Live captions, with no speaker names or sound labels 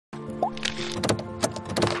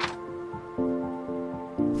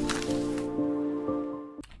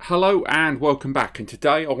Hello and welcome back, and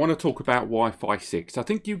today I want to talk about Wi-Fi 6. I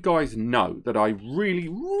think you guys know that I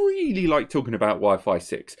really like talking about Wi-Fi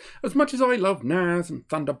 6. As much as I love NAS and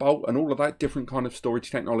Thunderbolt and all of that different kind of storage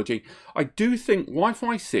technology, I do think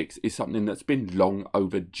Wi-Fi 6 is something that's been long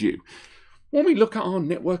overdue. When we look at our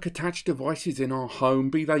network attached devices in our home,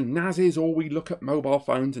 be they NASes or we look at mobile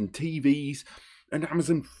phones and TVs, and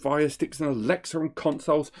Amazon Fire Sticks and Alexa and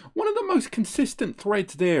consoles, one of the most consistent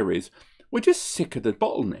threads there is we're just sick of the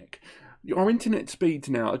bottleneck. Our internet speeds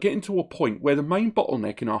now are getting to a point where the main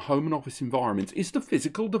bottleneck in our home and office environments is the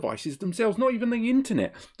physical devices themselves, not even the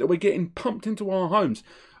internet that we're getting pumped into our homes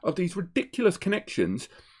of these ridiculous connections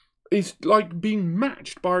is like being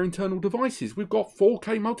matched by our internal devices. We've got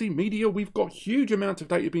 4K multimedia, we've got huge amounts of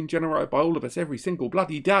data being generated by all of us every single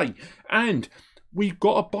bloody day, and we've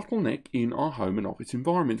got a bottleneck in our home and office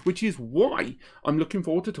environments, which is why I'm looking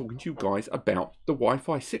forward to talking to you guys about the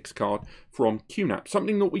Wi-Fi 6 card from QNAP.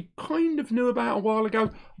 Something that we kind of knew about a while ago,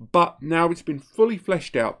 but now it's been fully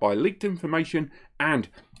fleshed out by leaked information and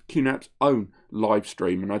QNAP's own live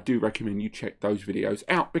stream. And I do recommend you check those videos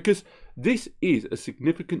out because this is a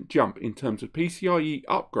significant jump in terms of PCIe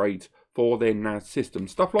upgrades for their NAS system.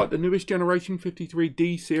 Stuff like the newest generation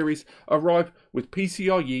 53D series arrive with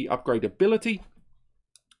PCIe upgradability.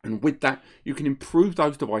 And with that, you can improve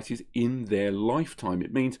those devices in their lifetime.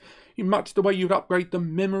 It means, in much the way you'd upgrade the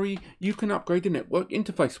memory, you can upgrade the network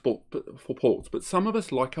interface for ports. But some of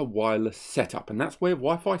us like a wireless setup, and that's where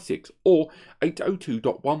Wi-Fi 6 or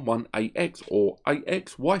 802.11ax or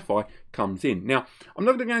AX Wi-Fi comes in. Now, I'm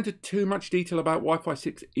not going to go into too much detail about Wi-Fi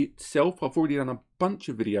 6 itself. I've already done a bunch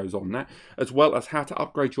of videos on that, as well as how to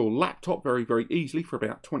upgrade your laptop very easily for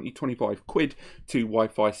about 20-25 quid to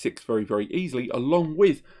Wi-Fi 6 very easily, along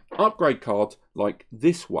with upgrade cards like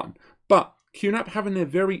this one. But QNAP having their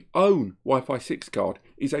very own Wi-Fi 6 card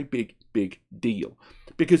is a big deal,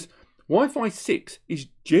 because Wi-Fi 6 is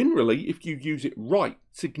generally, if you use it right,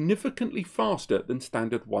 significantly faster than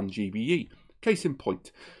standard 1GBE. Case in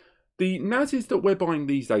point, the NASes that we're buying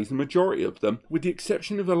these days, the majority of them, with the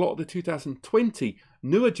exception of a lot of the 2020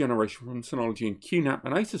 newer generation from Synology and QNAP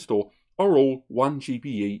and ASUS store, are all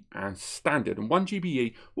 1GBE as standard. And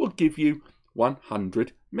 1GBE will give you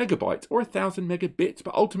 100 megabytes or 1000 megabits,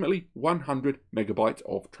 but ultimately 100 megabytes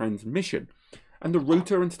of transmission. And the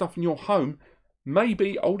router and stuff in your home may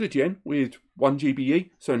be older gen with 1GBE,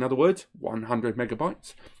 so in other words, 100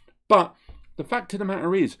 megabytes. But the fact of the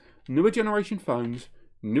matter is, newer generation phones,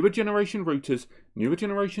 newer generation routers, newer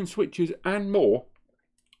generation switches and more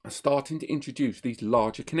are starting to introduce these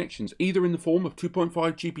larger connections, either in the form of 2.5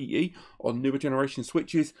 GBE on newer generation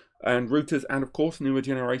switches and routers, and of course newer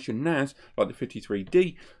generation NAS like the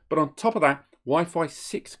 53D, but on top of that, Wi-Fi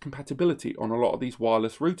 6 compatibility on a lot of these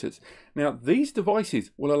wireless routers. Now, these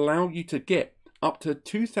devices will allow you to get up to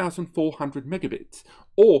 2400 megabits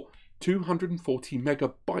or 240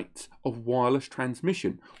 megabytes of wireless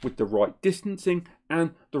transmission with the right distancing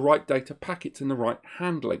and the right data packets and the right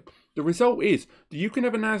handling. The result is that you can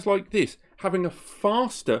have a NAS like this having a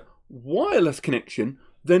faster wireless connection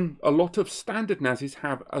than a lot of standard NASes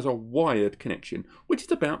have as a wired connection, which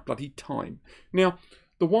is about bloody time. Now,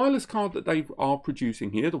 the wireless card that they are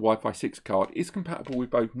producing here, the Wi-Fi 6 card, is compatible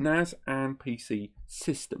with both NAS and PC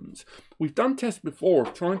systems. We've done tests before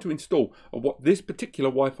of trying to install this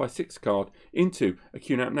particular Wi-Fi 6 card into a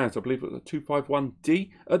QNAP NAS. I believe it was a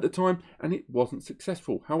 251D at the time, and it wasn't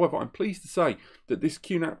successful. However, I'm pleased to say that this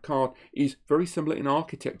QNAP card is very similar in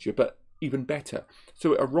architecture, but even better.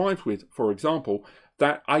 So it arrived with, for example,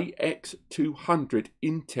 that AX200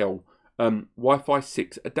 Intel Wi-Fi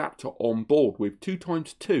 6 adapter on board with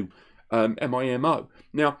 2x2 MIMO.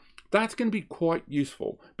 Now, that's going to be quite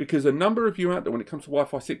useful because a number of you out there when it comes to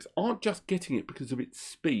Wi-Fi 6 aren't just getting it because of its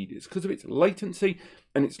speed. It's because of its latency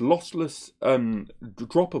and its lossless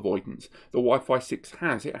drop avoidance that Wi-Fi 6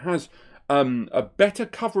 has. It has a better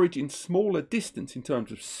coverage in smaller distance in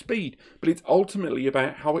terms of speed, but it's ultimately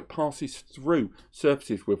about how it passes through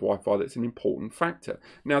surfaces with Wi-Fi that's an important factor.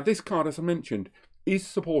 Now, this card, as I mentioned, is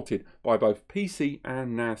supported by both PC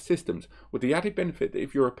and NAS systems, with the added benefit that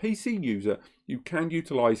if you're a PC user, you can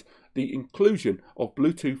utilize the inclusion of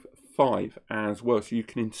Bluetooth 5 as well. So you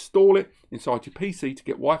can install it inside your PC to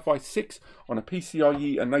get Wi-Fi 6 on a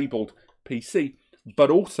PCIe enabled PC,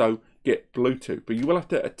 but also get Bluetooth. But you will have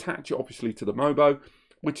to attach it obviously to the MOBO,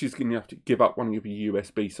 which is going to have to give up one of your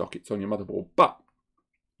USB sockets on your motherboard. But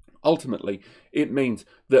ultimately, it means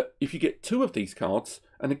that if you get two of these cards,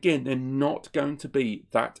 and again, they're not going to be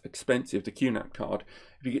that expensive, the QNAP card.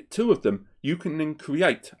 If you get two of them, you can then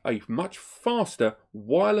create a much faster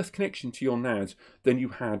wireless connection to your NAS than you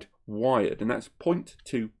had wired, and that's point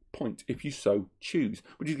to point if you so choose,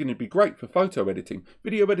 which is going to be great for photo editing.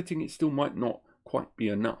 Video editing, it still might not quite be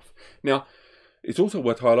enough. Now, it's also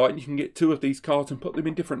worth highlighting you can get 2 of these cards and put them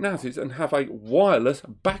in different NASs and have a wireless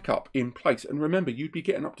backup in place. And remember, you'd be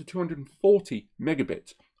getting up to 240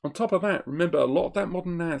 megabits. On top of that, remember, a lot of that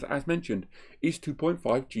modern NAS, as mentioned, is 2.5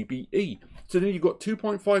 GBE. So then you've got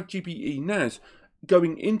 2.5 GBE NAS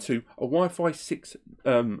going into a Wi-Fi 6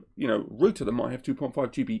 router that might have 2.5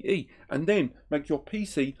 GBE, and then make your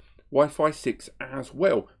PC Wi-Fi 6 as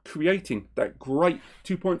well, creating that great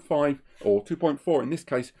 2.5 or 2.4 in this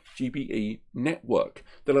case GBE network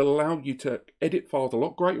that'll allow you to edit files a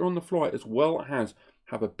lot greater on the fly, as well as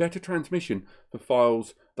have a better transmission for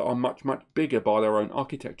files that are much bigger by their own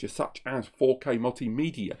architecture, such as 4K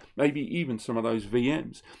multimedia, maybe even some of those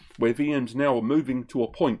VMs, where VMs now are moving to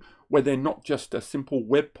a point where they're not just a simple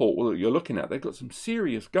web portal that you're looking at. They've got some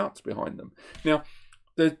serious guts behind them. Now,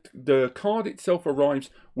 the card itself arrives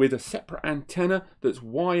with a separate antenna that's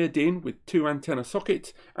wired in with 2 antenna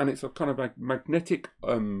sockets, and it's a kind of a magnetic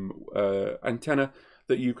antenna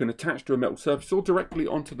that you can attach to a metal surface or directly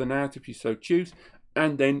onto the NAS if you so choose,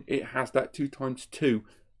 and then it has that 2x2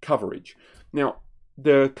 coverage. Now,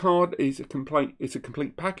 the card is a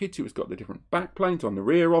complete package. It's got the different backplanes on the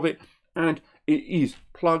rear of it, and it is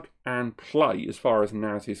plug and play as far as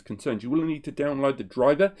NAS is concerned. You will need to download the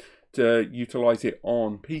driver to utilize it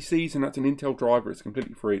on PCs, and that's an Intel driver. It's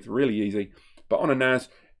completely free. It's really easy. But on a NAS,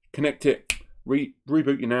 connect it,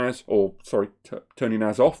 reboot your NAS, or sorry, turn your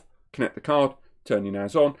NAS off, connect the card, turn your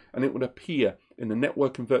NAS on, and it will appear in the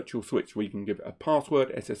network and virtual switch, where you can give it a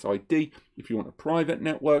password, SSID, if you want a private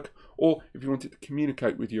network, or if you want it to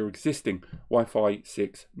communicate with your existing Wi-Fi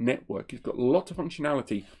 6 network. It's got lots of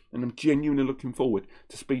functionality, and I'm genuinely looking forward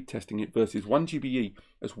to speed testing it versus 1 GBE,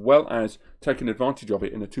 as well as taking advantage of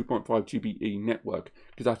it in a 2.5 GBE network,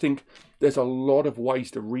 because I think there's a lot of ways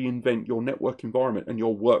to reinvent your network environment and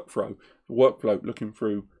your workflow looking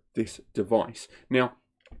through this device. Now,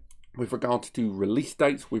 with regards to release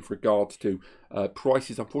dates, with regards to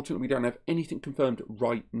prices, unfortunately we don't have anything confirmed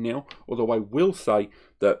right now, although I will say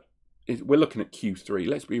that we're looking at Q3.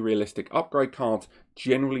 Let's be realistic. Upgrade cards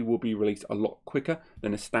generally will be released a lot quicker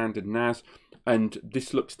than a standard NAS, and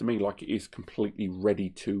this looks to me like it is completely ready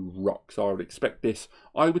to rock. So I would expect this,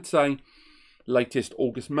 I would say, latest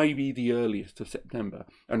August, maybe the earliest of September.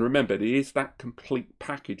 And remember, it is that complete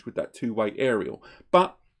package with that 2-way aerial.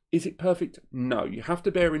 But is it perfect? No. You have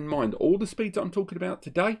to bear in mind that all the speeds I'm talking about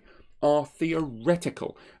today are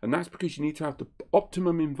theoretical, and that's because you need to have the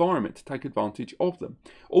optimum environment to take advantage of them.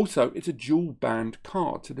 Also, it's a dual band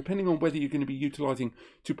card, so depending on whether you're going to be utilizing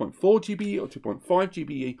 2.4 GBE or 2.5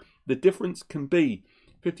 GBE, the difference can be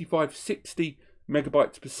 55-60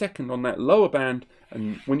 megabytes per second on that lower band,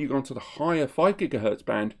 and when you go onto the higher 5 gigahertz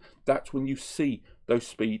band, that's when you see those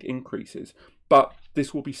speed increases. But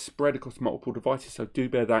this will be spread across multiple devices, so do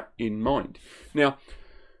bear that in mind. Now,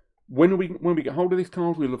 when we get hold of this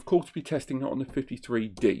card, we'll of course be testing it on the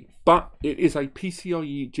 53D, but it is a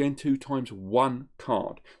PCIe Gen 2 ×1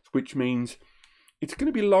 card, which means it's going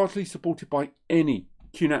to be largely supported by any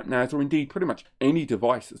QNAP NAS, or indeed pretty much any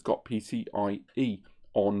device that's got PCIe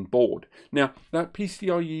on board. Now, that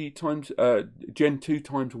PCIe Gen 2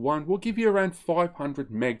 ×1 will give you around 500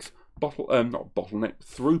 megs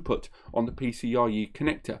throughput on the PCIe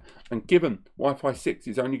connector, and given Wi-Fi 6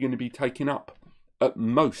 is only going to be taking up at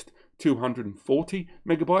most 240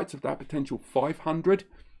 megabytes of that potential 500,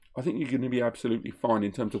 I think you're going to be absolutely fine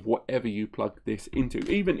in terms of whatever you plug this into.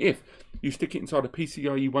 Even if you stick it inside a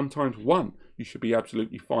PCIe 1x1, you should be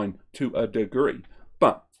absolutely fine to a degree.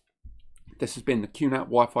 But this has been the QNAP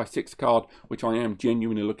Wi-Fi 6 card, which I am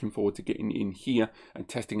genuinely looking forward to getting in here and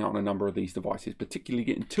testing out on a number of these devices, particularly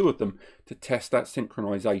getting 2 of them to test that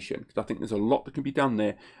synchronization, because I think there's a lot that can be done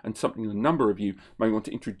there, and something a number of you may want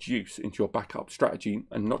to introduce into your backup strategy,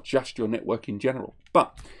 and not just your network in general.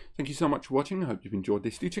 But thank you so much for watching. I hope you've enjoyed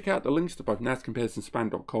this. Do check out the links to both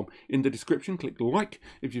NASComparisonSpan.com in the description. Click like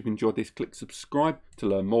if you've enjoyed this. Click subscribe to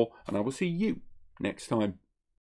learn more, and I will see you next time.